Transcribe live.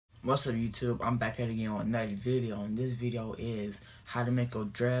What's up YouTube? I'm back at it again on another video, and this video is how to make your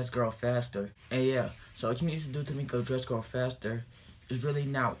dreads grow faster. And yeah, so what you need to do to make your dreads grow faster is really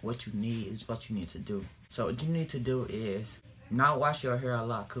not what you need, it's what you need to do. So what you need to do is not wash your hair a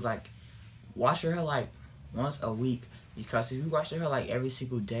lot, cause like wash your hair like once a week, because if you wash your hair like every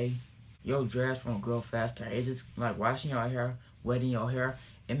single day, your dreads won't grow faster. It's just like washing your hair, wetting your hair,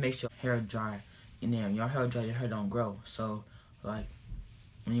 it makes your hair dry. And then your hair dry, your hair don't grow. So like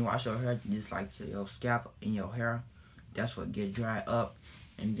when you wash your hair, just like your scalp and your hair, that's what gets dried up,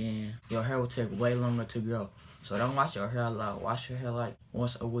 and then your hair will take way longer to grow. So don't wash your hair a lot. Wash your hair like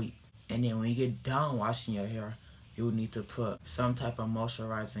once a week. And then when you get done washing your hair, you will need to put some type of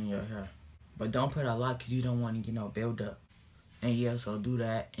moisturizer in your hair. But don't put a lot, because you don't want to, build up. And yeah, so do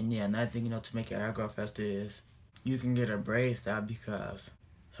that. And yeah, another thing, to make your hair grow faster is you can get a braid style, because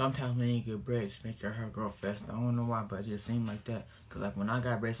sometimes when you get braids, make your hair grow faster. I don't know why, but it just seemed like that. Cause like when I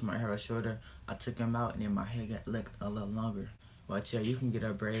got braids, my hair was shorter. I took them out, and then my hair got looked a little longer. But yeah, you can get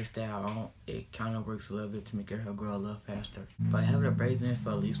a braid style on. It kind of works a little bit to make your hair grow a little faster. But have the braids in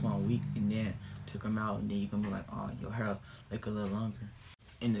for at least 1 week, and then took them out, and then you can be like, oh, your hair look a little longer.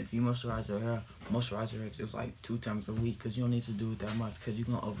 And if you moisturize your hair, moisturize your hair just like 2 times a week, because you don't need to do it that much, because you're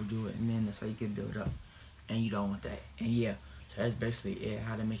going to overdo it, and then that's how you get build up. And you don't want that. And yeah, so that's basically it,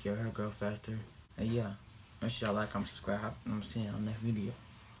 how to make your hair grow faster. And yeah, make sure y'all like, comment, subscribe, and I'm seeing you on the next video.